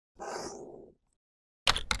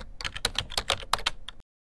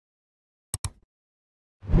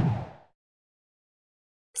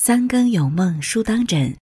三更有梦书当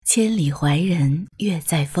枕，千里怀人月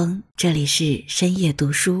在峰。这里是深夜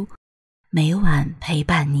读书，每晚陪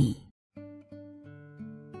伴你。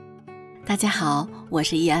大家好，我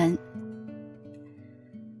是易安。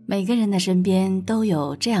每个人的身边都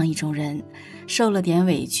有这样一种人，受了点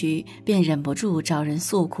委屈便忍不住找人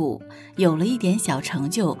诉苦，有了一点小成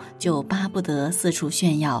就就巴不得四处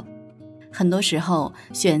炫耀。很多时候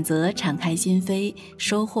选择敞开心扉，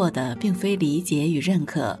收获的并非理解与认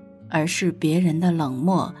可，而是别人的冷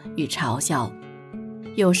漠与嘲笑。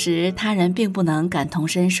有时他人并不能感同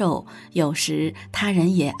身受，有时他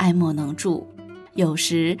人也爱莫能助，有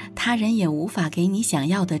时他人也无法给你想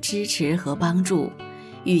要的支持和帮助。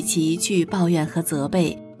与其去抱怨和责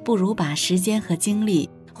备，不如把时间和精力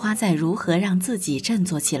花在如何让自己振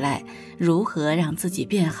作起来，如何让自己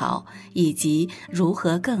变好，以及如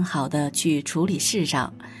何更好地去处理事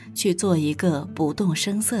上，去做一个不动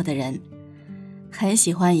声色的人。很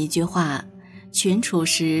喜欢一句话，群处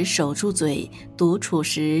时守住嘴，独处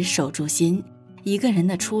时守住心。一个人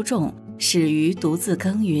的出众始于独自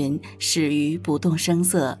耕耘，始于不动声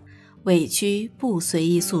色，委屈不随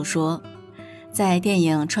意诉说。在电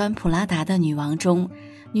影《穿普拉达的女王》中，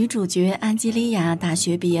女主角安吉丽亚大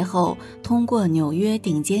学毕业后，通过纽约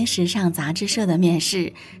顶尖时尚杂志社的面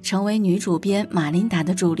试，成为女主编玛琳达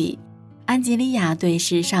的助理。安吉丽亚对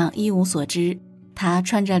时尚一无所知，她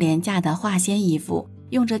穿着廉价的化纤衣服，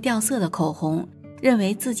用着掉色的口红，认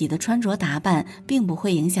为自己的穿着打扮并不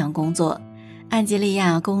会影响工作。安吉丽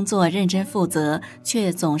亚工作认真负责，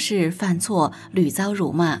却总是犯错，屡遭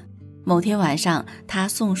辱骂。某天晚上，她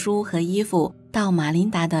送书和衣服到玛琳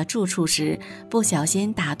达的住处时，不小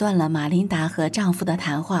心打断了玛琳达和丈夫的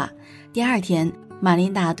谈话。第二天，玛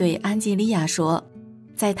琳达对安吉丽亚说，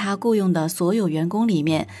在她雇佣的所有员工里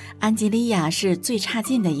面，安吉丽亚是最差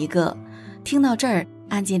劲的一个。听到这儿，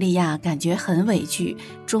安吉丽亚感觉很委屈，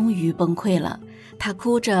终于崩溃了。她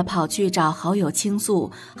哭着跑去找好友倾诉，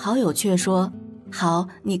好友却说，好，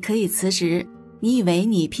你可以辞职。你以为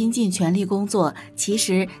你拼尽全力工作，其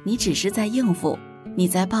实你只是在应付。你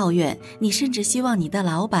在抱怨，你甚至希望你的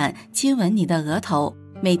老板亲吻你的额头，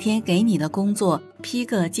每天给你的工作披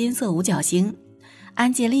个金色五角星。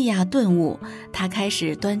安吉丽亚顿悟，她开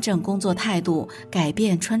始端正工作态度，改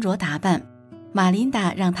变穿着打扮。玛琳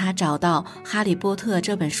达让她找到《哈利波特》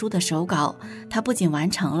这本书的手稿，她不仅完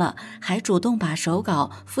成了，还主动把手稿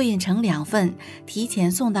复印成2份，提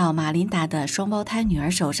前送到玛琳达的双胞胎女儿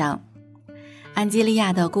手上。安吉丽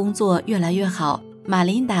亚的工作越来越好，玛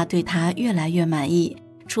琳达对她越来越满意，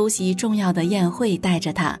出席重要的宴会带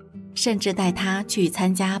着她，甚至带她去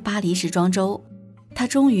参加巴黎时装周。她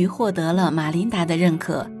终于获得了玛琳达的认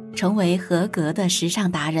可，成为合格的时尚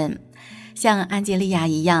达人。像安吉丽亚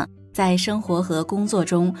一样，在生活和工作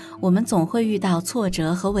中，我们总会遇到挫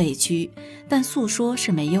折和委屈，但诉说是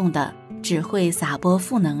没用的，只会撒播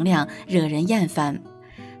负能量，惹人厌烦。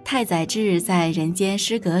太宰治在《人间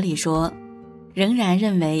失格》里说，仍然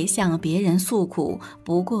认为向别人诉苦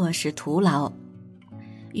不过是徒劳，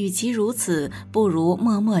与其如此，不如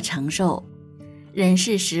默默承受。人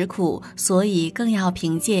世实苦，所以更要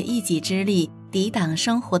凭借一己之力抵挡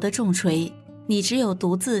生活的重锤。你只有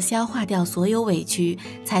独自消化掉所有委屈，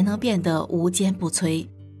才能变得无坚不摧。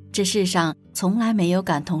这世上从来没有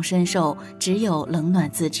感同身受，只有冷暖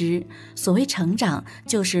自知。所谓成长，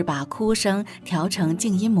就是把哭声调成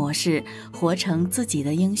静音模式，活成自己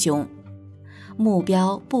的英雄。目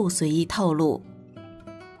标不随意透露。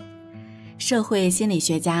社会心理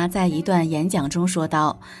学家在一段演讲中说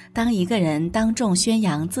道，当一个人当众宣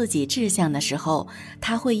扬自己志向的时候，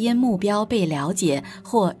他会因目标被了解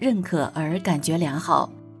或认可而感觉良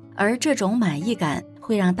好，而这种满意感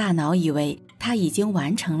会让大脑以为他已经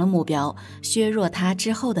完成了目标，削弱他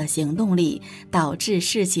之后的行动力，导致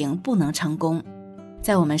事情不能成功。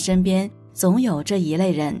在我们身边总有这一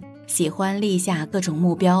类人，喜欢立下各种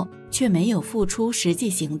目标，却没有付出实际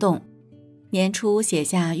行动。年初写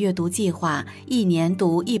下阅读计划，1年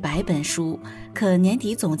读100本书，可年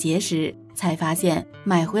底总结时才发现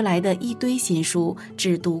买回来的一堆新书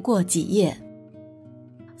只读过几页。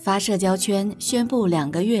发社交圈宣布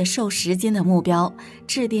2个月瘦10斤的目标，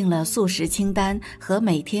制定了素食清单和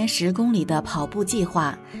每天10公里的跑步计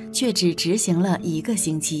划，却只执行了1个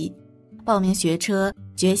星期。报名学车，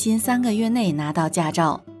决心3个月内拿到驾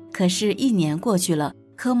照，可是1年过去了，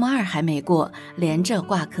科目2还没过，连着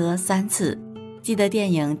挂科3次。记得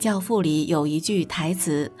电影《教父》里有一句台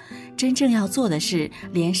词，真正要做的事，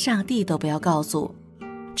连上帝都不要告诉。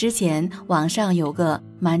之前网上有个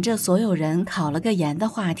瞒着所有人考了个研的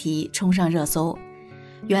话题冲上热搜，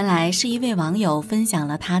原来是一位网友分享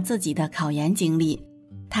了他自己的考研经历。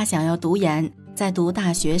他想要读研，在读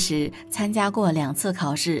大学时参加过2次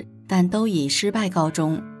考试，但都以失败告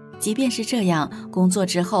终。即便是这样，工作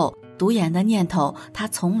之后读研的念头他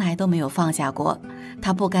从来都没有放下过。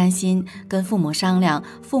他不甘心，跟父母商量，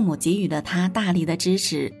父母给予了他大力的支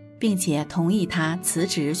持，并且同意他辞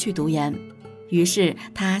职去读研。于是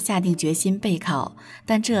他下定决心备考，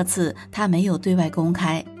但这次他没有对外公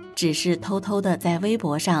开，只是偷偷地在微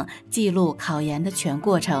博上记录考研的全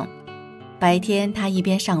过程。白天他一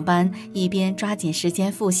边上班一边抓紧时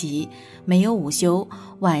间复习，没有午休，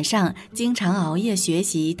晚上经常熬夜学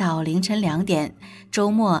习到凌晨2点，周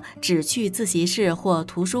末只去自习室或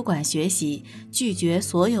图书馆学习，拒绝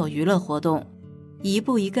所有娱乐活动。一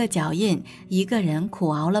步一个脚印，一个人苦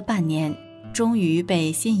熬了半年，终于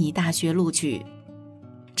被心仪大学录取。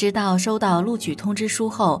直到收到录取通知书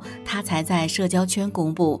后，他才在社交圈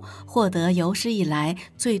公布，获得有史以来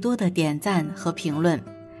最多的点赞和评论。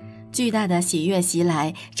巨大的喜悦袭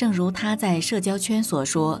来，正如他在社交圈所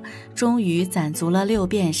说，终于攒足了6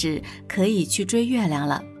便士，可以去追月亮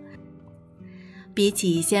了。比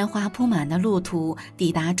起鲜花铺满的路途，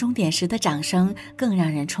抵达终点时的掌声更让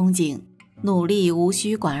人憧憬。努力无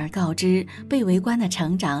需广而告之，被围观的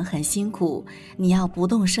成长很辛苦，你要不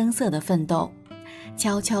动声色地奋斗，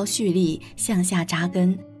悄悄蓄力向下扎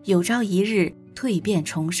根，有朝一日蜕变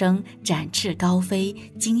重生，展翅高飞，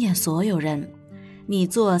惊艳所有人。你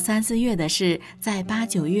做3、4月的事，在8、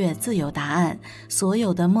9月自有答案。所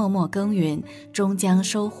有的默默耕耘，终将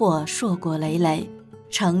收获硕果累累。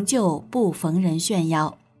成就不逢人炫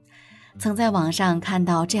耀。曾在网上看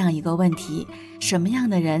到这样一个问题：什么样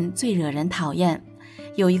的人最惹人讨厌？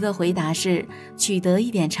有一个回答是，取得一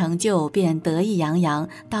点成就便得意洋洋，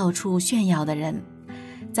到处炫耀的人。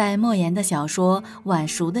在莫言的小说《晚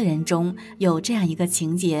熟的人》中有这样一个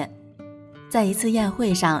情节。在一次宴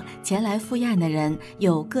会上，前来赴宴的人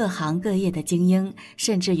有各行各业的精英，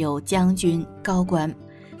甚至有将军、高官。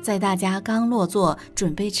在大家刚落座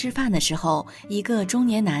准备吃饭的时候，一个中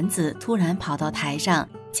年男子突然跑到台上，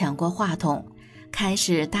抢过话筒，开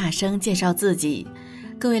始大声介绍自己。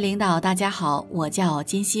各位领导大家好，我叫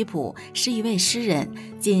金希普，是一位诗人。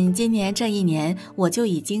仅今年这1年，我就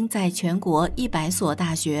已经在全国100所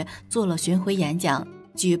大学做了巡回演讲，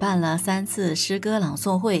举办了3次诗歌朗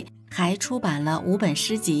诵会，还出版了5本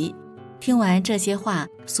诗集。听完这些话，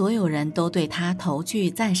所有人都对他投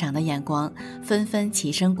去赞赏的眼光，纷纷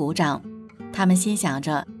起身鼓掌。他们心想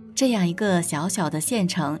着，这样一个小小的县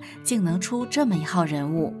城，竟能出这么一号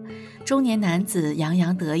人物。中年男子洋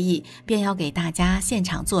洋得意，便要给大家现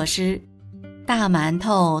场作诗：大馒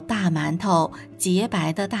头，大馒头，洁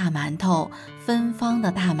白的大馒头，芬芳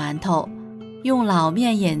的大馒头，用老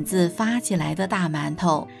面引子发起来的大馒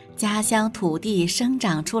头，家乡土地生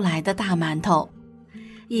长出来的大馒头。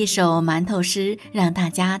一首馒头诗让大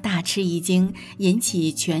家大吃一惊，引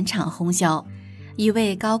起全场哄笑。一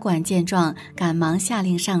位高管见状，赶忙下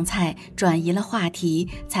令上菜，转移了话题，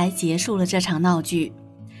才结束了这场闹剧。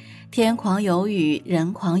天狂有雨，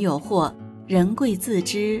人狂有祸，人贵自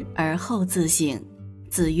知而后自省。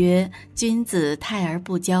子曰：君子泰而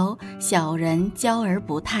不骄，小人骄而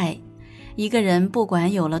不泰。一个人不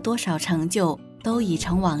管有了多少成就，都已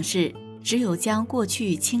成往事，只有将过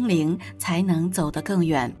去清零，才能走得更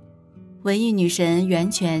远。文艺女神袁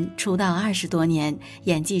泉出道20多年，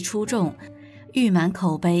演技出众，誉满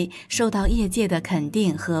口碑，受到业界的肯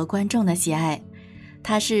定和观众的喜爱。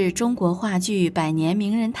她是中国话剧100年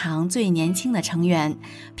名人堂最年轻的成员，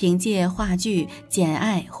凭借话剧《简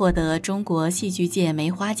爱》获得中国戏剧界梅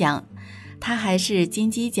花奖。她还是金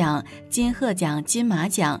鸡奖、金鹤奖、金马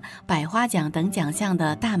奖、百花奖等奖项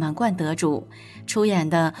的大满贯得主，出演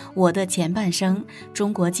的《我的前半生》、《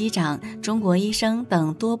中国机长》、《中国医生》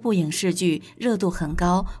等多部影视剧热度很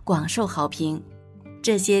高，广受好评。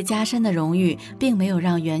这些加深的荣誉并没有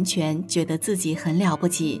让袁泉觉得自己很了不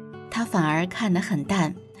起，她反而看得很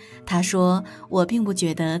淡。她说，我并不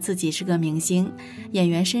觉得自己是个明星，演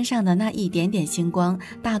员身上的那一点点星光，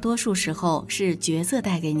大多数时候是角色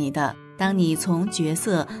带给你的。当你从角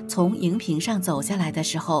色、从荧屏上走下来的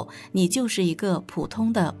时候，你就是一个普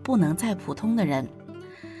通的不能再普通的人。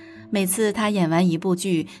每次他演完一部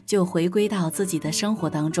剧，就回归到自己的生活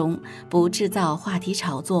当中，不制造话题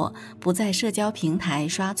炒作，不在社交平台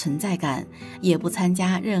刷存在感，也不参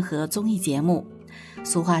加任何综艺节目。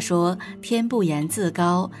俗话说，天不言自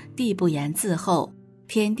高，地不言自厚，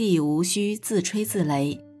天地无需自吹自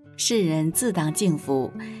擂，世人自当敬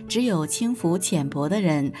服。只有轻浮浅薄的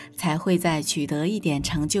人，才会在取得一点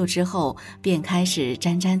成就之后，便开始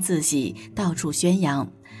沾沾自喜，到处宣扬。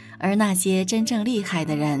而那些真正厉害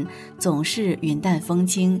的人，总是云淡风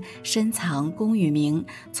轻，深藏功与名，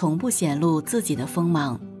从不显露自己的锋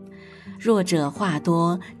芒。弱者话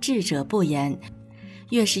多，智者不言。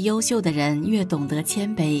越是优秀的人，越懂得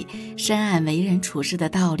谦卑，深谙为人处事的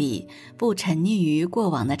道理，不沉溺于过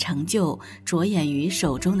往的成就，着眼于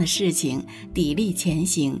手中的事情，砥砺前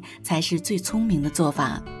行，才是最聪明的做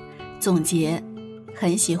法。总结，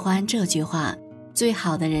很喜欢这句话：最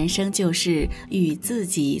好的人生就是与自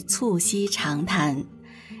己促膝长谈。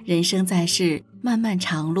人生在世，漫漫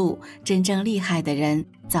长路，真正厉害的人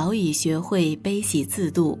早已学会悲喜自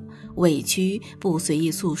度，委屈不随意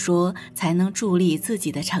诉说，才能助力自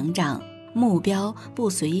己的成长；目标不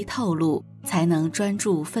随意透露，才能专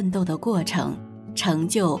注奋斗的过程；成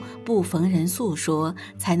就不逢人诉说，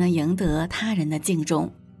才能赢得他人的敬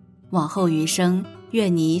重。往后余生，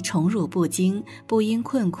愿你宠辱不惊，不因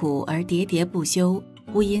困苦而喋喋不休，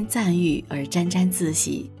不因赞誉而沾沾自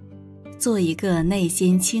喜。做一个内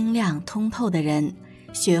心清亮通透的人，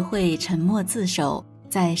学会沉默自守，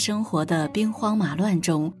在生活的兵荒马乱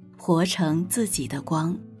中活成自己的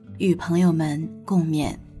光，与朋友们共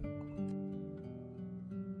勉。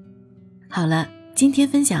好了，今天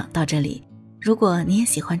分享到这里。如果你也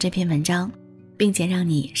喜欢这篇文章，并且让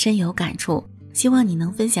你深有感触，希望你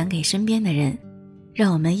能分享给身边的人，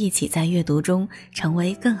让我们一起在阅读中成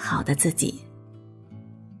为更好的自己。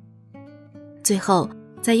最后，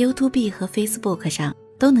在 YouTube 和 Facebook 上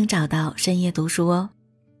都能找到深夜读书哦，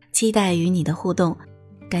期待与你的互动。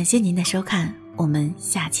感谢您的收看，我们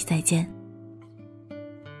下期再见。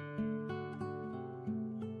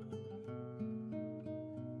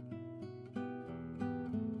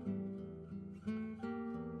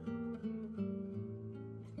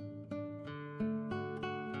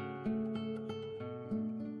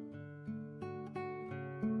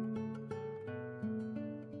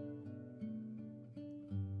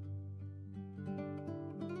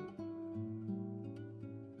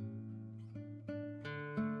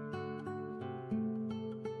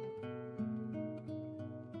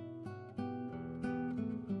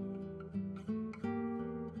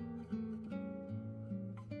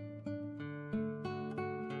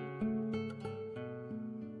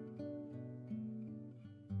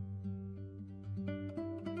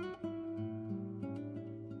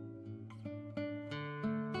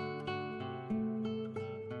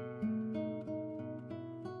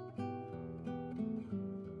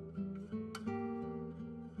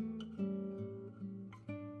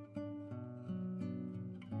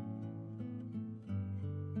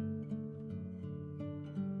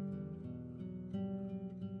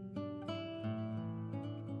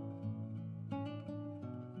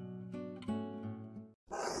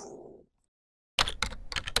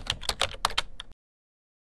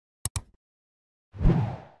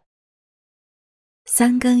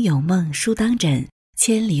三更有梦书当枕，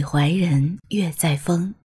千里怀人月在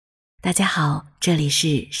峰。大家好，这里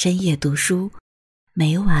是深夜读书，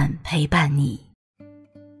每晚陪伴你。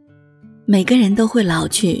每个人都会老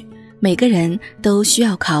去，每个人都需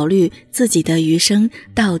要考虑自己的余生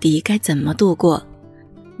到底该怎么度过。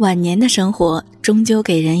晚年的生活终究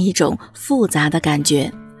给人一种复杂的感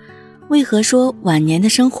觉。为何说晚年的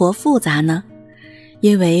生活复杂呢？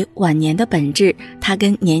因为晚年的本质，它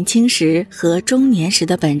跟年轻时和中年时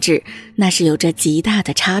的本质，那是有着极大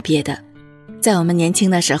的差别的。在我们年轻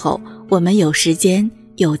的时候，我们有时间，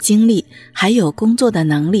有精力，还有工作的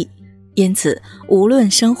能力，因此无论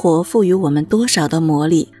生活赋予我们多少的磨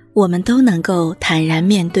砺，我们都能够坦然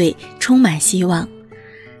面对，充满希望。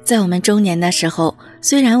在我们中年的时候，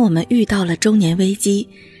虽然我们遇到了中年危机，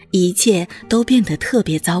一切都变得特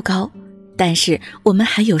别糟糕，但是我们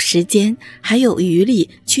还有时间，还有余力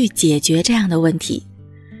去解决这样的问题。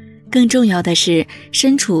更重要的是，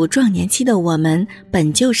身处壮年期的我们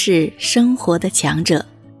本就是生活的强者。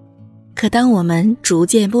可当我们逐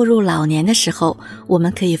渐步入老年的时候，我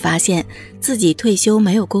们可以发现自己退休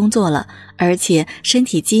没有工作了，而且身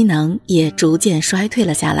体机能也逐渐衰退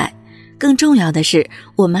了下来。更重要的是，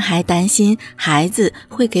我们还担心孩子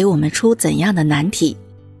会给我们出怎样的难题。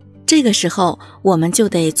这个时候，我们就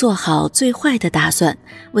得做好最坏的打算，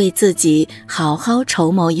为自己好好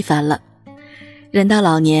筹谋一番了。人到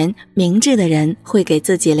老年，明智的人会给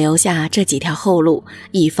自己留下这几条后路，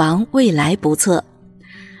以防未来不测。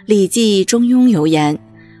礼记中庸有言：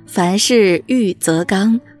凡事预则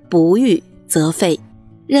刚，不预则废。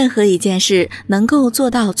任何一件事能够做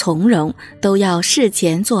到从容，都要事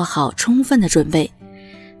前做好充分的准备。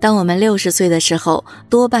当我们60岁的时候，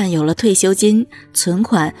多半有了退休金、存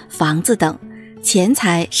款、房子等，钱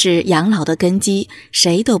财是养老的根基，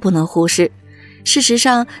谁都不能忽视。事实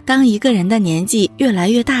上，当一个人的年纪越来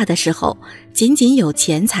越大的时候，仅仅有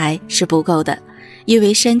钱财是不够的，因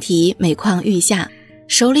为身体每况愈下，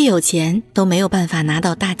手里有钱都没有办法拿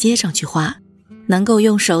到大街上去花。能够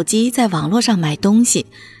用手机在网络上买东西，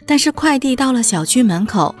但是快递到了小区门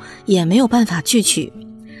口也没有办法去取。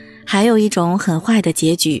还有一种很坏的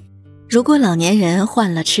结局，如果老年人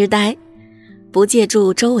患了痴呆，不借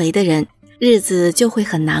助周围的人，日子就会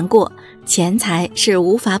很难过，钱财是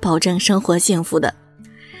无法保证生活幸福的。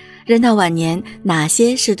人到晚年，哪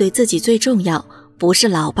些是对自己最重要？不是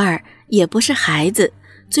老伴儿，也不是孩子，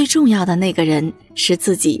最重要的那个人是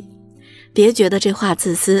自己。别觉得这话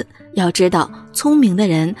自私，要知道聪明的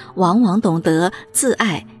人往往懂得自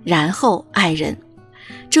爱，然后爱人。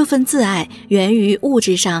这份自爱源于物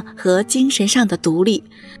质上和精神上的独立，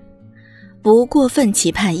不过分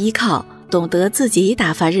期盼依靠，懂得自己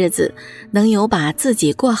打发日子，能有把自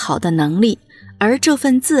己过好的能力。而这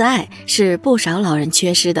份自爱是不少老人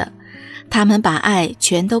缺失的，他们把爱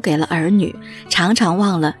全都给了儿女，常常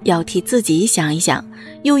忘了要替自己想一想，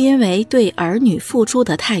又因为对儿女付出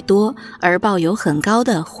的太多而抱有很高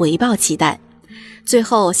的回报期待，最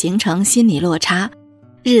后形成心理落差，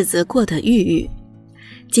日子过得郁郁。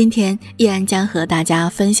今天易安将和大家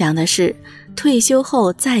分享的是，退休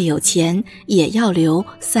后再有钱也要留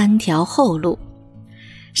3条后路，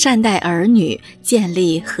善待儿女，建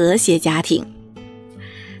立和谐家庭。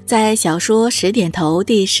在小说《10点头》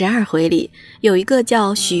第12回里，有一个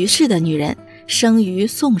叫徐氏的女人，生于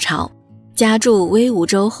宋朝，家住威武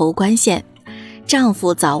州侯官县，丈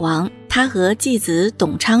夫早亡，她和继子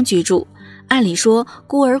董昌居住。按理说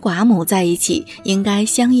孤儿寡母在一起应该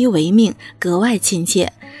相依为命，格外亲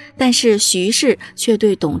切，但是徐氏却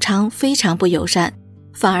对董昌非常不友善，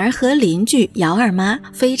反而和邻居姚二妈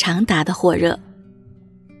非常打得火热。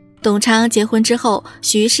董昌结婚之后，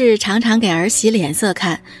徐氏常常给儿媳脸色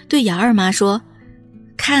看，对姚二妈说：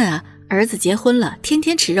看啊，儿子结婚了，天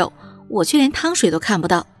天吃肉，我却连汤水都看不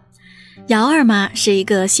到。姚二妈是一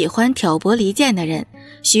个喜欢挑拨离间的人，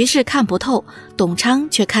徐氏看不透，董昌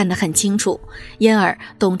却看得很清楚，因而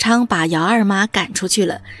董昌把姚二妈赶出去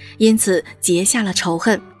了，因此结下了仇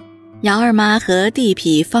恨。姚二妈和地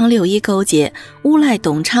痞方六一勾结，诬赖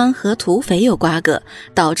董昌和土匪有瓜葛，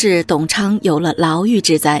导致董昌有了牢狱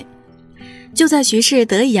之灾。就在徐氏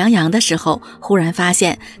得意洋洋的时候，忽然发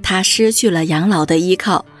现他失去了养老的依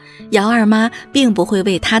靠，姚二妈并不会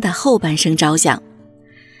为他的后半生着想。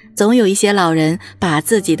总有一些老人把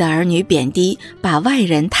自己的儿女贬低，把外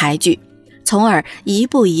人抬举，从而一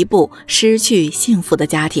步一步失去幸福的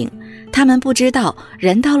家庭。他们不知道，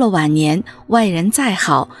人到了晚年，外人再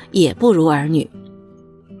好也不如儿女。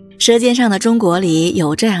舌尖上的中国里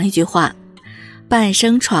有这样一句话：半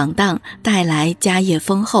生闯荡带来家业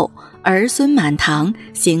丰厚，儿孙满堂，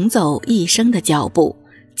行走一生的脚步，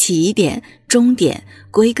起点终点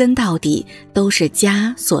归根到底都是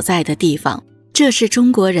家所在的地方。这是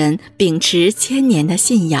中国人秉持1000年的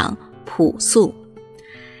信仰，朴素。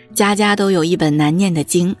家家都有一本难念的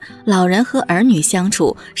经，老人和儿女相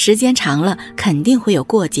处时间长了肯定会有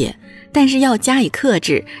过节，但是要加以克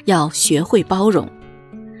制，要学会包容。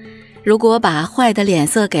如果把坏的脸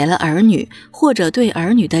色给了儿女，或者对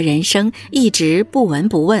儿女的人生一直不闻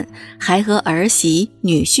不问，还和儿媳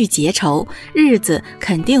女婿结仇，日子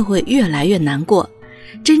肯定会越来越难过。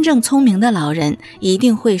真正聪明的老人一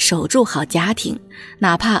定会守住好家庭，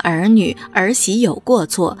哪怕儿女儿媳有过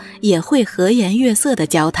错，也会和颜悦色的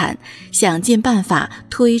交谈，想尽办法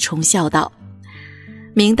推崇孝道。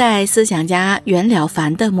明代思想家袁了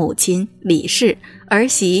凡的母亲李氏，儿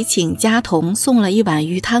媳请家童送了一碗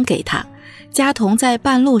鱼汤给她，家童在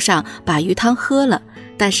半路上把鱼汤喝了，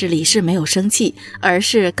但是李氏没有生气，而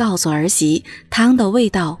是告诉儿媳汤的味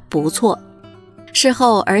道不错。事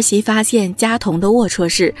后儿媳发现家童的龌龊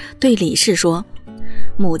事，对李氏说：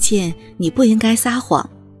母亲，你不应该撒谎。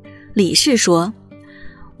李氏说：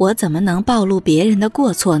我怎么能暴露别人的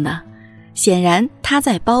过错呢？显然他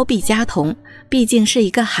在包庇家童，毕竟是一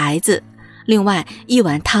个孩子。另外，一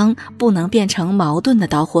碗汤不能变成矛盾的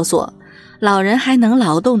导火索。老人还能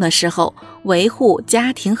劳动的时候，维护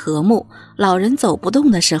家庭和睦；老人走不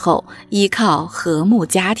动的时候，依靠和睦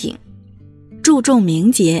家庭。注重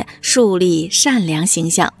名节，树立善良形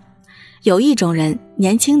象。有一种人，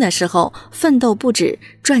年轻的时候奋斗不止，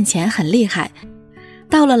赚钱很厉害，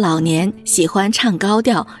到了老年喜欢唱高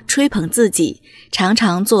调，吹捧自己，常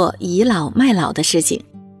常做倚老卖老的事情，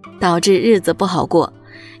导致日子不好过。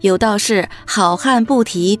有道是好汉不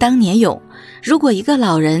提当年勇，如果一个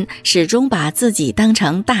老人始终把自己当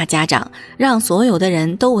成大家长，让所有的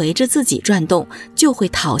人都围着自己转动，就会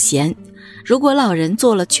讨嫌。如果老人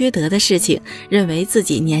做了缺德的事情，认为自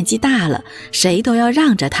己年纪大了，谁都要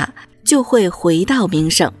让着他，就会回到名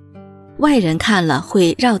声。外人看了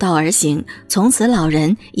会绕道而行，从此老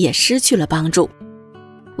人也失去了帮助。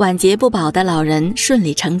晚节不保的老人顺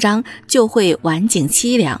理成章就会晚景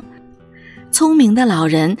凄凉。聪明的老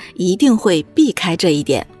人一定会避开这一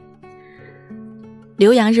点。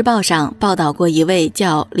浏阳日报上报道过一位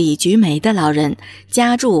叫李菊梅的老人，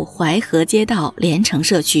家住淮河街道连城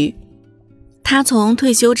社区。他从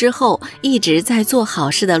退休之后一直在做好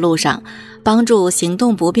事的路上，帮助行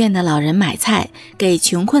动不便的老人买菜，给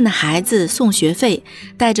穷困的孩子送学费，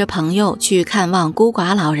带着朋友去看望孤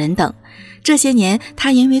寡老人等。这些年，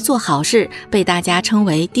他因为做好事被大家称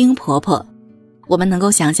为丁婆婆。我们能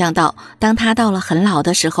够想象到，当他到了很老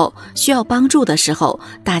的时候，需要帮助的时候，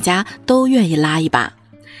大家都愿意拉一把。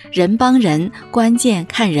人帮人，关键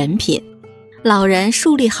看人品。老人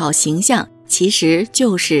树立好形象，其实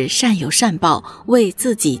就是善有善报，为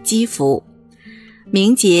自己积福。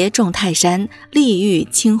名节重泰山，利欲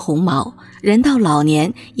轻鸿毛。人到老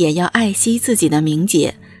年也要爱惜自己的名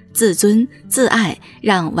节，自尊自爱，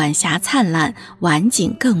让晚霞灿烂，晚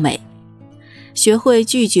景更美。学会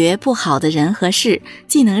拒绝不好的人和事，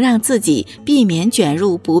既能让自己避免卷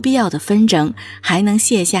入不必要的纷争，还能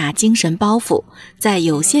卸下精神包袱，在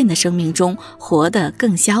有限的生命中活得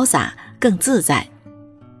更潇洒更自在。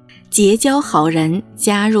结交好人，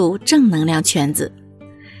加入正能量圈子。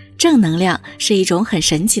正能量是一种很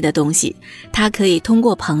神奇的东西，它可以通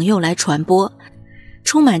过朋友来传播。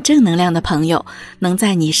充满正能量的朋友，能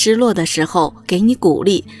在你失落的时候给你鼓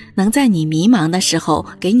励，能在你迷茫的时候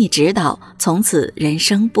给你指导，从此人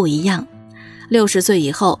生不一样。60岁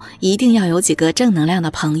以后，一定要有几个正能量的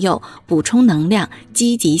朋友，补充能量，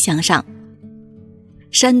积极向上。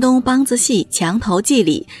山东梆子戏《墙头记》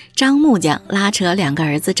里，张木匠拉扯2个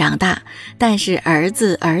儿子长大，但是儿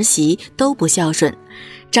子儿媳都不孝顺。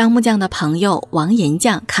张木匠的朋友王银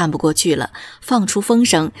匠看不过去了，放出风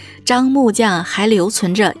声，张木匠还留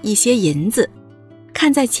存着一些银子。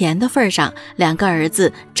看在钱的份上，2个儿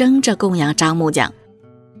子争着供养张木匠。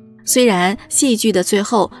虽然戏剧的最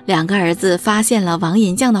后2个儿子发现了王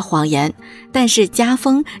银匠的谎言，但是家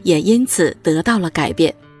风也因此得到了改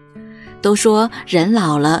变。都说人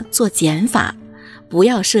老了做减法，不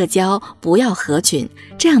要社交，不要合群，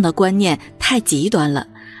这样的观念太极端了。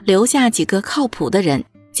留下几个靠谱的人，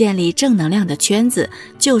建立正能量的圈子，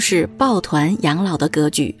就是抱团养老的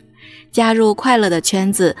格局。加入快乐的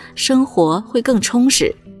圈子，生活会更充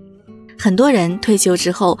实。很多人退休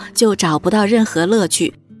之后就找不到任何乐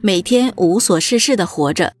趣，每天无所事事的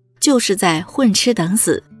活着，就是在混吃等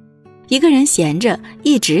死。一个人闲着，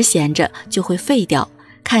一直闲着，就会废掉，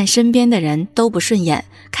看身边的人都不顺眼，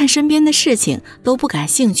看身边的事情都不感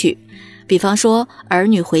兴趣。比方说儿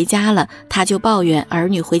女回家了，他就抱怨儿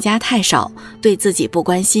女回家太少，对自己不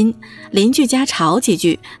关心；邻居家吵几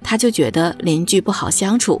句，他就觉得邻居不好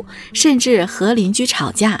相处，甚至和邻居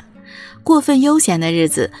吵架。过分悠闲的日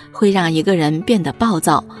子会让一个人变得暴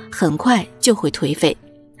躁，很快就会颓废。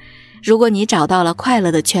如果你找到了快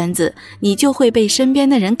乐的圈子，你就会被身边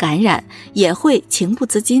的人感染，也会情不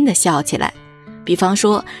自禁地笑起来。比方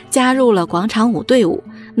说加入了广场舞队伍，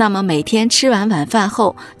那么每天吃完晚饭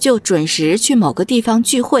后就准时去某个地方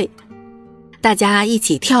聚会，大家一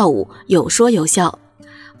起跳舞，有说有笑。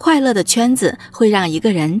快乐的圈子会让一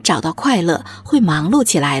个人找到快乐，会忙碌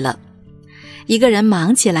起来了。一个人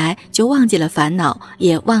忙起来就忘记了烦恼，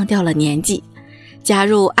也忘掉了年纪。加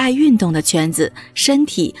入爱运动的圈子，身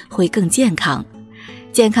体会更健康。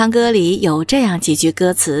健康歌里有这样几句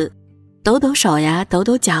歌词：抖抖手呀，抖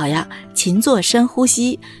抖脚呀，勤做深呼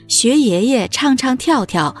吸，学爷爷唱唱跳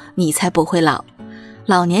跳，你才不会老。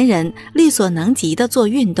老年人力所能及的做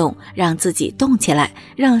运动，让自己动起来，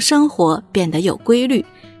让生活变得有规律，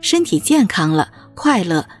身体健康了，快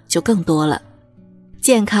乐就更多了。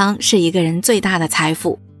健康是一个人最大的财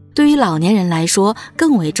富，对于老年人来说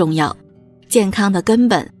更为重要。健康的根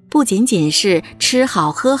本不仅仅是吃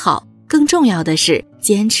好喝好，更重要的是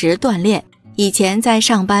坚持锻炼。以前在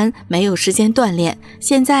上班没有时间锻炼，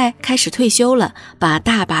现在开始退休了，把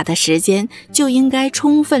大把的时间就应该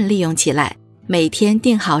充分利用起来，每天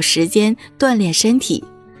定好时间锻炼身体。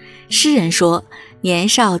诗人说：年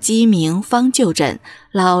少鸡鸣方就诊，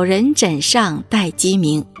老人枕上待鸡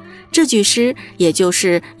鸣。这句诗也就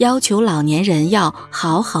是要求老年人要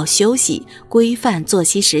好好休息，规范作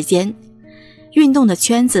息时间。运动的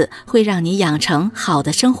圈子会让你养成好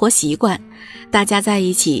的生活习惯，大家在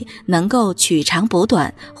一起能够取长补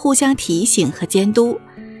短，互相提醒和监督。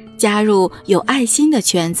加入有爱心的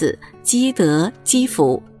圈子，积德积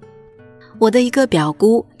福。我的一个表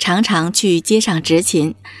姑常常去街上执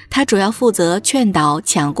勤，她主要负责劝导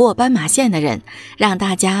抢过斑马线的人，让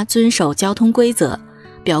大家遵守交通规则。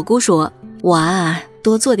表姑说：我啊，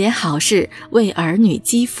多做点好事，为儿女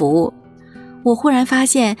积福。我忽然发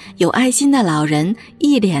现，有爱心的老人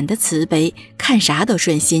一脸的慈悲，看啥都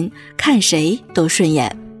顺心，看谁都顺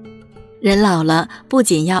眼。人老了，不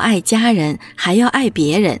仅要爱家人，还要爱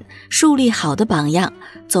别人，树立好的榜样，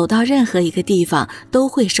走到任何一个地方都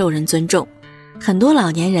会受人尊重。很多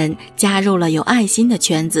老年人加入了有爱心的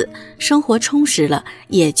圈子，生活充实了，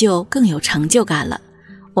也就更有成就感了。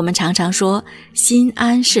我们常常说心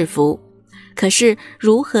安是福，可是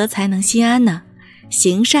如何才能心安呢？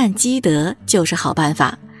行善积德就是好办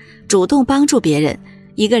法，主动帮助别人，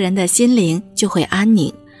一个人的心灵就会安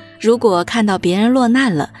宁。如果看到别人落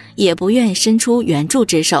难了，也不愿意伸出援助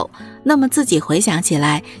之手，那么自己回想起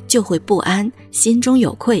来就会不安，心中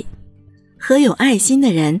有愧。和有爱心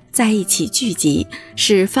的人在一起聚集，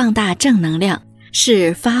是放大正能量，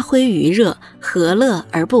是发挥余热，何乐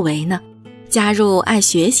而不为呢？加入爱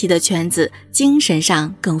学习的圈子，精神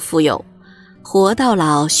上更富有。活到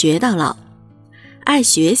老，学到老。爱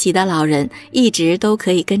学习的老人一直都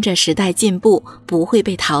可以跟着时代进步，不会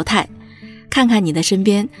被淘汰。看看你的身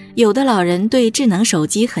边，有的老人对智能手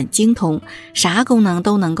机很精通，啥功能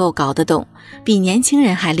都能够搞得懂，比年轻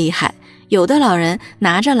人还厉害。有的老人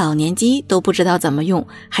拿着老年机都不知道怎么用，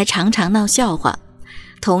还常常闹笑话。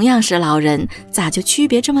同样是老人，咋就区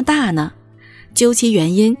别这么大呢？究其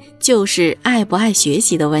原因，就是爱不爱学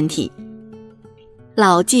习的问题。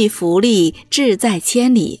老骥伏枥，志在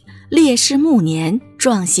千里，烈士暮年，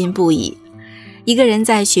壮心不已。一个人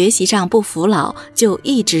在学习上不服老，就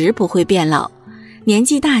一直不会变老。年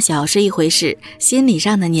纪大小是一回事，心理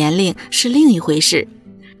上的年龄是另一回事。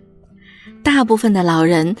大部分的老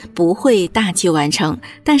人不会大器晚成，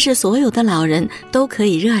但是所有的老人都可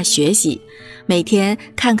以热爱学习，每天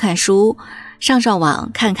看看书，上网，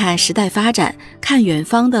看看时代发展，看远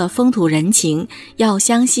方的风土人情，要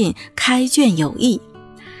相信开卷有益。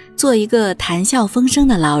做一个谈笑风生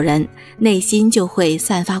的老人，内心就会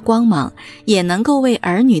散发光芒，也能够为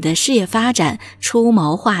儿女的事业发展出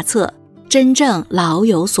谋划策，真正老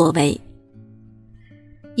有所为。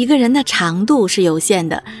一个人的长度是有限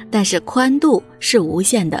的，但是宽度是无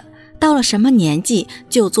限的。到了什么年纪，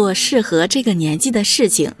就做适合这个年纪的事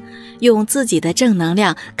情，用自己的正能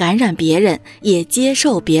量感染别人，也接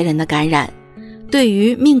受别人的感染。对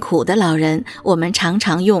于命苦的老人，我们常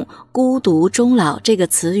常用孤独终老这个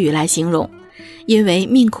词语来形容，因为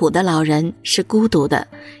命苦的老人是孤独的，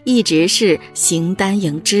一直是形单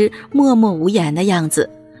影只，默默无言的样子。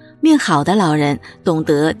命好的老人懂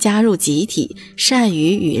得加入集体，善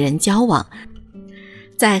于与人交往，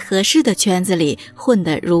在合适的圈子里混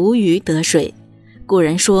得如鱼得水。古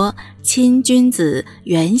人说亲君子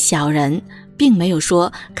远小人，并没有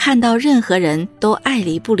说看到任何人都爱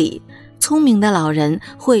理不理。聪明的老人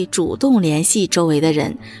会主动联系周围的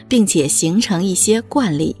人，并且形成一些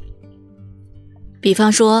惯例。比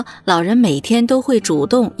方说，老人每天都会主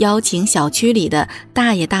动邀请小区里的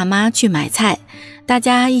大爷大妈去买菜，大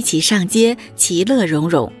家一起上街，其乐融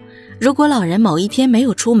融。如果老人某一天没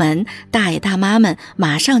有出门，大爷大妈们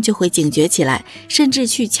马上就会警觉起来，甚至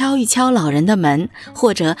去敲一敲老人的门，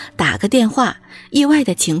或者打个电话，意外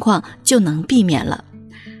的情况就能避免了。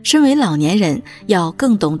身为老年人，要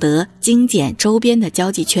更懂得精简周边的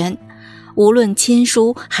交际圈，无论亲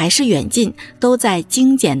疏还是远近，都在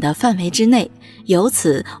精简的范围之内，由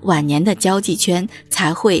此晚年的交际圈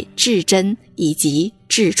才会至真以及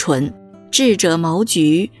至纯。智者谋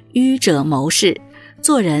局，愚者谋事。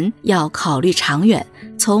做人要考虑长远，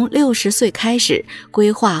从60岁开始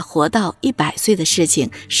规划活到100岁的事情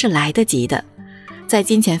是来得及的。在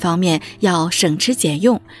金钱方面要省吃俭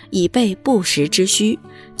用，以备不时之需。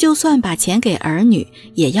就算把钱给儿女，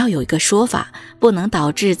也要有一个说法，不能导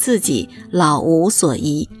致自己老无所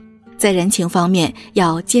依。在人情方面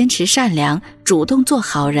要坚持善良，主动做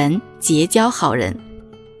好人，结交好人。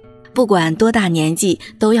不管多大年纪，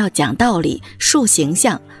都要讲道理，树形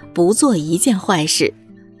象，不做一件坏事。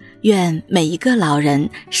愿每一个老人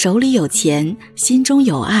手里有钱，心中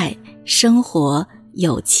有爱，生活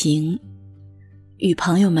有情。与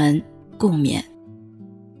朋友们共勉。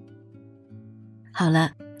好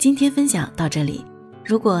了，今天分享到这里。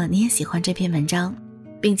如果你也喜欢这篇文章，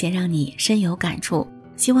并且让你深有感触，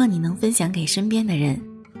希望你能分享给身边的人，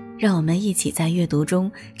让我们一起在阅读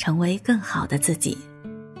中成为更好的自己。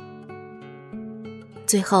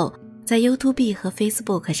最后，在 YouTube 和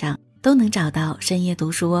Facebook 上都能找到深夜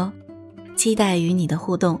读书哦，期待与你的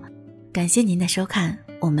互动。感谢您的收看，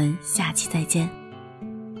我们下期再见。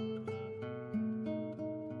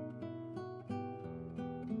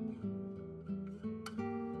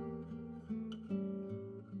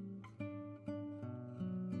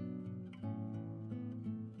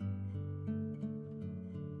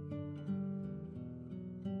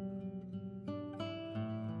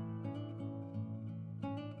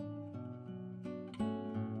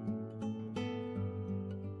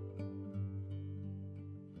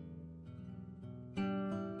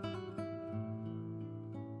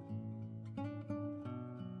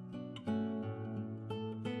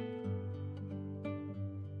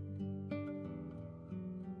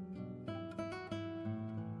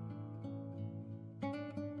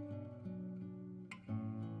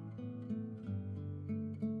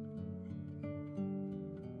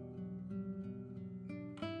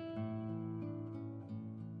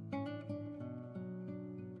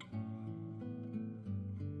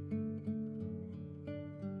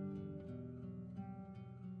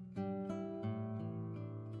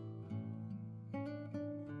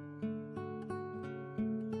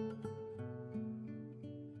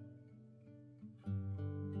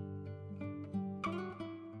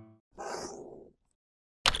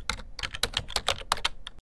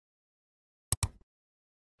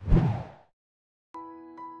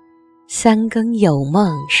三更有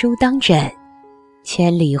梦书当枕，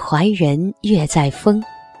千里怀人月在峰。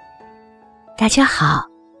大家好，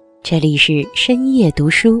这里是深夜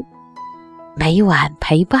读书，每晚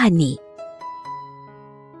陪伴你。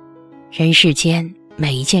人世间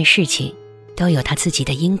每一件事情都有它自己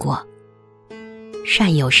的因果，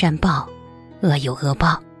善有善报，恶有恶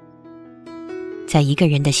报。在一个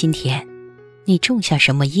人的心田，你种下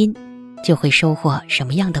什么因，就会收获什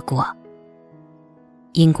么样的果。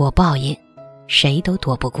因果报应，谁都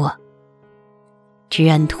躲不过。知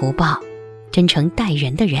恩图报、真诚待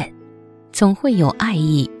人的人，总会有爱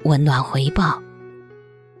意温暖回报。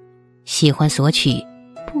喜欢索取、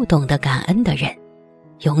不懂得感恩的人，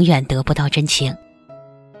永远得不到真情。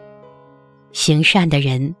行善的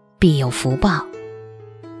人必有福报，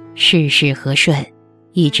事事和顺，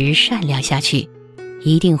一直善良下去，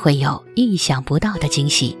一定会有意想不到的惊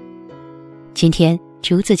喜。今天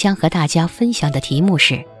竹子将和大家分享的题目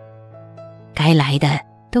是：该来的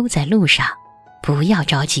都在路上，不要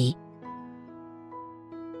着急。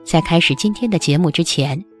在开始今天的节目之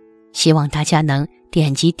前，希望大家能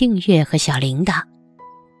点击订阅和小铃铛，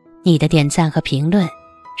你的点赞和评论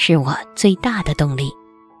是我最大的动力。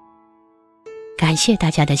感谢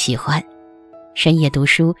大家的喜欢，深夜读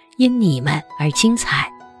书因你们而精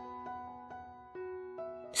彩。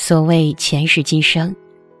所谓前世今生，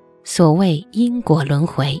所谓因果轮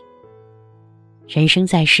回，人生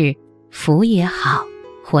在世，福也好，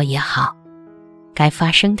祸也好，该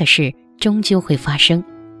发生的事终究会发生，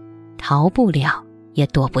逃不了也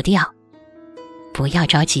躲不掉。不要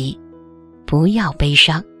着急，不要悲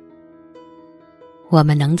伤。我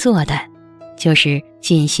们能做的就是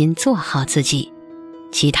尽心做好自己，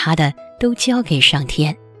其他的都交给上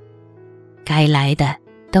天。该来的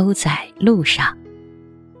都在路上。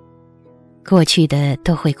过去的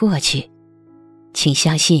都会过去，请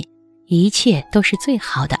相信一切都是最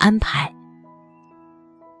好的安排。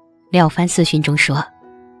廖凡四训中说，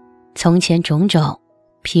从前种种，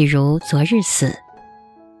譬如昨日死；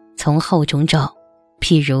从后种种，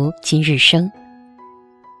譬如今日生。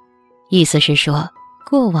意思是说，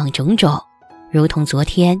过往种种如同昨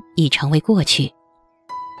天已成为过去，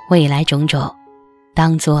未来种种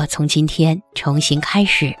当作从今天重新开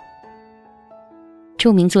始。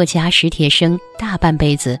著名作家史铁生大半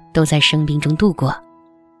辈子都在生病中度过。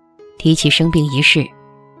提起生病一事，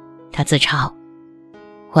他自嘲，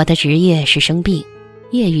我的职业是生病，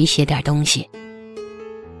业余写点东西。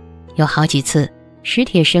有好几次，史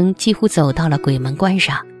铁生几乎走到了鬼门关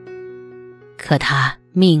上，可他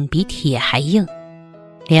命比铁还硬，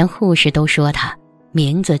连护士都说他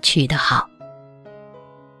名字取得好。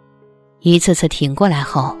一次次挺过来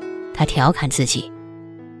后，他调侃自己，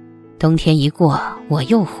冬天一过，我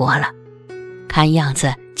又活了，看样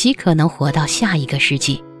子极可能活到下一个世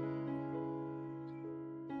纪。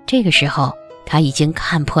这个时候，他已经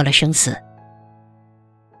看破了生死。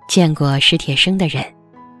见过史铁生的人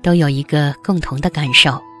都有一个共同的感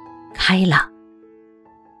受：开朗。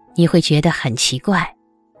你会觉得很奇怪，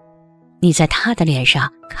你在他的脸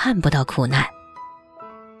上看不到苦难。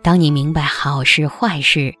当你明白好事坏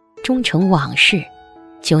事终成往事，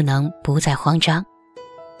就能不再慌张，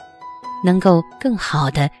能够更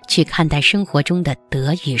好地去看待生活中的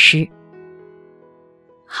得与失。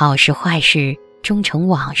好事坏事终成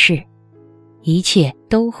往事，一切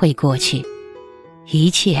都会过去，一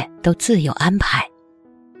切都自有安排。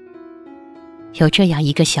有这样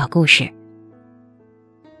一个小故事，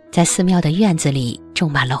在寺庙的院子里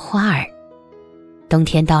种满了花儿，冬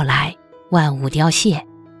天到来，万物凋谢。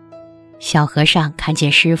小和尚看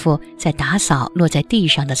见师父在打扫落在地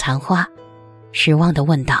上的残花，失望地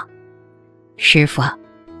问道：师父，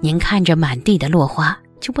您看着满地的落花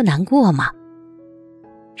就不难过吗？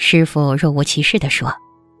师父若无其事地说：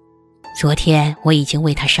昨天我已经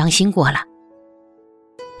为他伤心过了。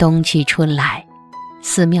冬去春来，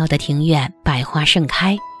寺庙的庭院百花盛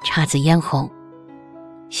开，姹紫嫣红。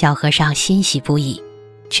小和尚欣喜不已，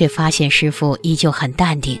却发现师父依旧很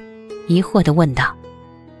淡定，疑惑地问道：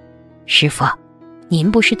师父，您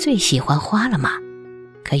不是最喜欢花了吗？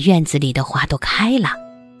可院子里的花都开了，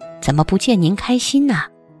怎么不见您开心呢？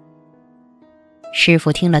师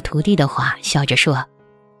父听了徒弟的话，笑着说：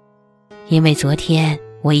因为昨天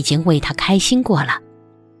我已经为他开心过了。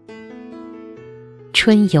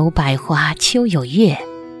春有百花，秋有月，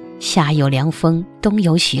夏有凉风，冬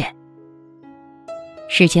有雪。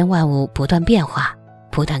世间万物不断变化，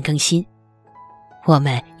不断更新，我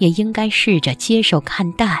们也应该试着接受看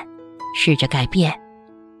淡，试着改变。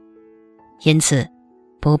因此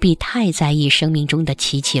不必太在意生命中的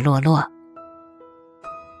起起落落，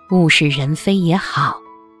物是人非也好，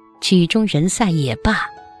曲终人散也罢，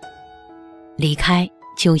离开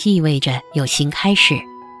就意味着有新开始，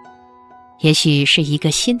也许是一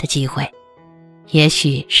个新的机会，也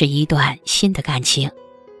许是一段新的感情。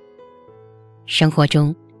生活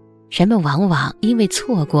中，人们往往因为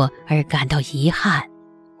错过而感到遗憾、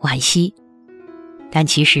惋惜，但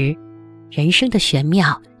其实，人生的玄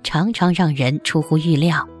妙常常让人出乎预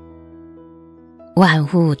料。万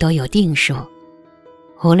物都有定数，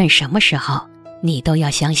无论什么时候，你都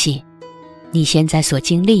要相信，你现在所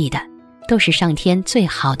经历的都是上天最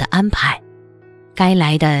好的安排，该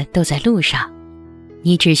来的都在路上，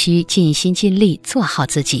你只需尽心尽力做好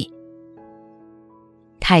自己。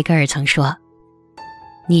泰戈尔曾说，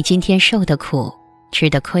你今天受的苦、吃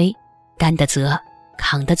的亏、担的责、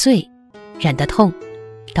扛的罪、忍的痛，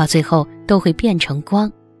到最后都会变成光，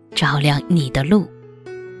照亮你的路。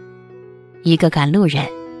一个赶路人，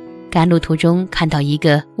赶路途中看到一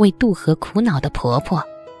个为渡河苦恼的婆婆，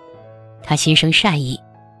她心生善意，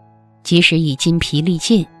即使已筋疲力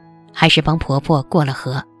尽，还是帮婆婆过了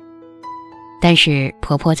河。但是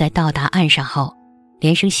婆婆在到达岸上后，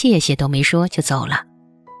连声谢谢都没说就走了。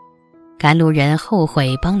赶路人后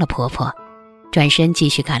悔帮了婆婆，转身继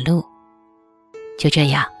续赶路。就这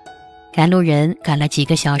样，赶路人赶了几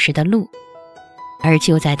个小时的路，而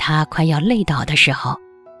就在他快要累倒的时候，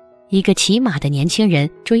一个骑马的年轻人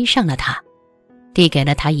追上了他，递给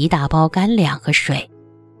了他一大包干粮和水，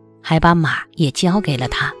还把马也交给了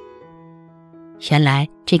他。原来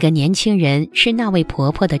这个年轻人是那位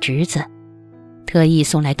婆婆的侄子，特意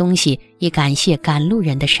送来东西以感谢赶路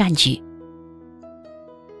人的善举。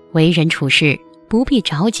为人处事，不必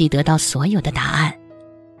着急得到所有的答案，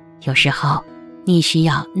有时候你需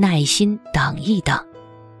要耐心等一等。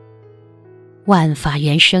万法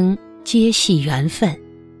缘生，皆系缘分，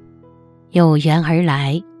有缘而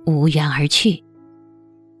来，无缘而去。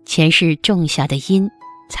前世种下的因，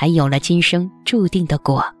才有了今生注定的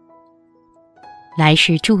果。来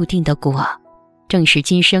世注定的果，正是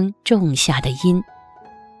今生种下的因。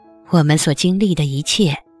我们所经历的一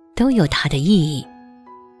切，都有它的意义，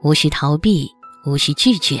无需逃避，无需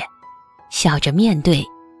拒绝，笑着面对，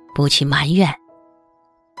不去埋怨。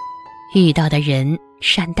遇到的人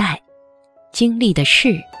善待，经历的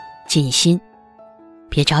事尽心，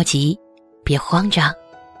别着急，别慌张，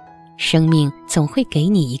生命总会给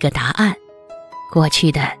你一个答案，过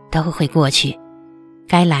去的都会过去，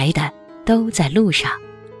该来的都在路上，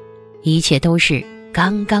一切都是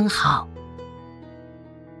刚刚好。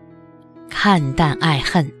看淡爱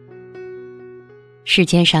恨，世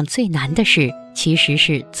间上最难的事其实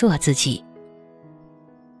是做自己。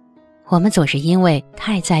我们总是因为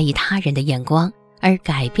太在意他人的眼光而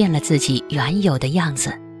改变了自己原有的样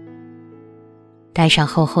子，戴上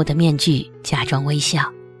厚厚的面具，假装微笑，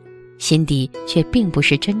心底却并不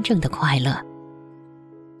是真正的快乐。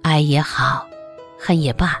爱也好，恨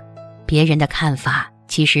也罢，别人的看法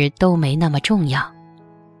其实都没那么重要。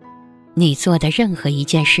你做的任何一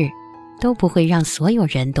件事都不会让所有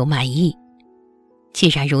人都满意。既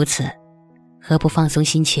然如此，何不放松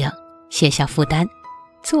心情，卸下负担，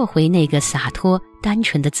做回那个洒脱单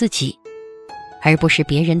纯的自己，而不是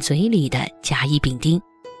别人嘴里的甲乙丙丁。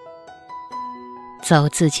走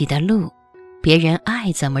自己的路，别人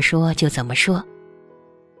爱怎么说就怎么说。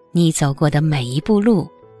你走过的每一步路，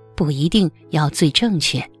不一定要最正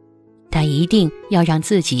确，但一定要让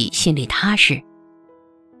自己心里踏实。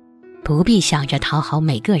不必想着讨好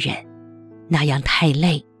每个人，那样太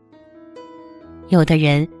累。有的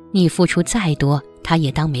人，你付出再多，他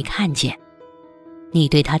也当没看见；你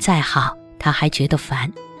对他再好，他还觉得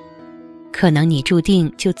烦。可能你注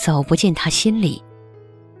定就走不进他心里，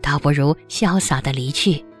倒不如潇洒地离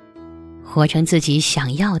去，活成自己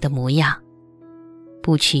想要的模样，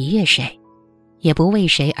不取悦谁，也不为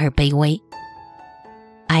谁而卑微。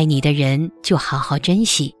爱你的人就好好珍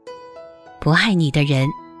惜，不爱你的人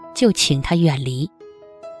就请他远离。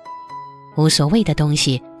无所谓的东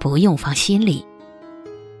西不用放心里，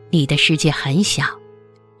你的世界很小，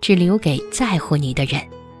只留给在乎你的人。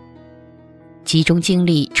集中精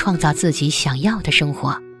力创造自己想要的生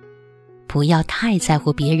活，不要太在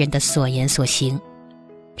乎别人的所言所行，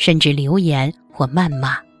甚至流言或谩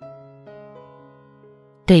骂。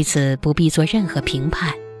对此不必做任何评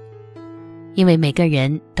判，因为每个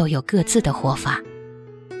人都有各自的活法，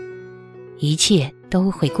一切都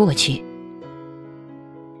会过去。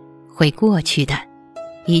会过去的，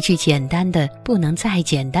一句简单的不能再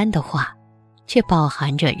简单的话，却饱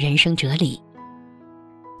含着人生哲理。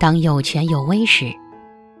当有权有威时，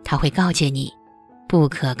他会告诫你，不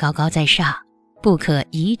可高高在上，不可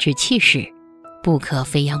颐指气使，不可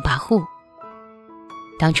飞扬跋扈。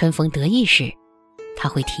当春风得意时，他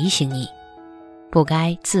会提醒你，不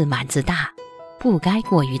该自满自大，不该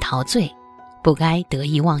过于陶醉，不该得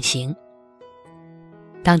意忘形。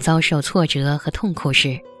当遭受挫折和痛苦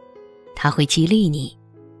时，它会激励你，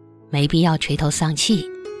没必要垂头丧气，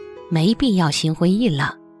没必要心灰意冷，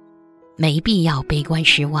没必要悲观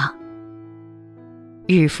失望。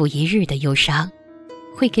日复一日的忧伤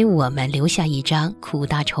会给我们留下一张苦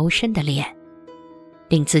大仇深的脸，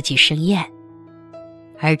令自己生厌，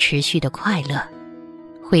而持续的快乐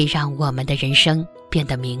会让我们的人生变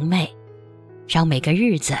得明媚，让每个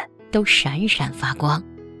日子都闪闪发光。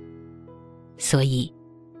所以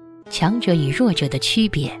强者与弱者的区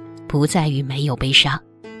别不在于没有悲伤，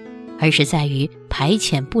而是在于排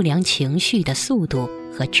遣不良情绪的速度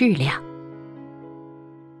和质量。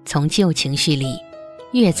从旧情绪里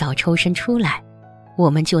越早抽身出来，我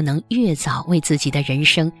们就能越早为自己的人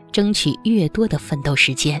生争取越多的奋斗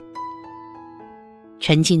时间。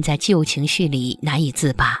沉浸在旧情绪里难以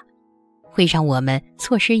自拔，会让我们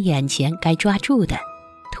错失眼前该抓住的，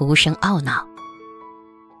徒生懊恼。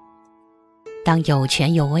当有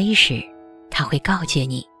权有威时，他会告诫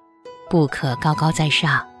你，不可高高在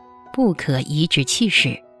上，不可颐指气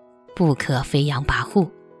使，不可飞扬跋扈。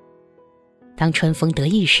当春风得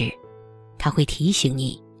意时，他会提醒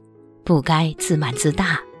你，不该自满自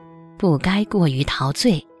大，不该过于陶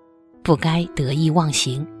醉，不该得意忘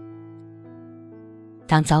形。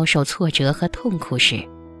当遭受挫折和痛苦时，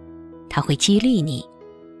他会激励你，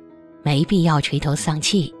没必要垂头丧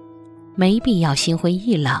气，没必要心灰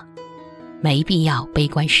意冷，没必要悲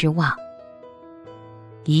观失望。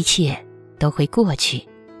一切都会过去，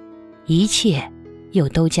一切又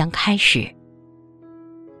都将开始。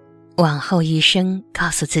往后余生，告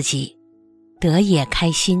诉自己，得也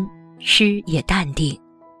开心，失也淡定，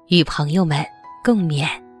与朋友们共勉。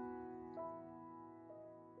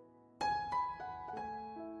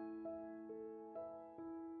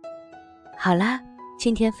好啦，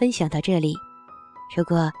今天分享到这里。如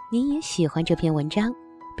果你也喜欢这篇文章，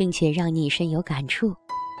并且让你深有感触，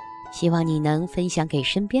希望你能分享给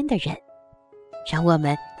身边的人，让我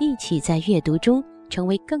们一起在阅读中成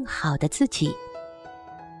为更好的自己。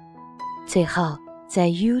最后，在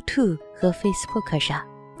YouTube 和 Facebook 上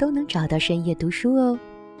都能找到深夜读书哦。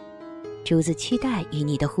竹子期待与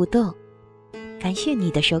你的互动，感谢你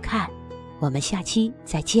的收看，我们下期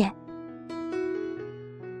再见。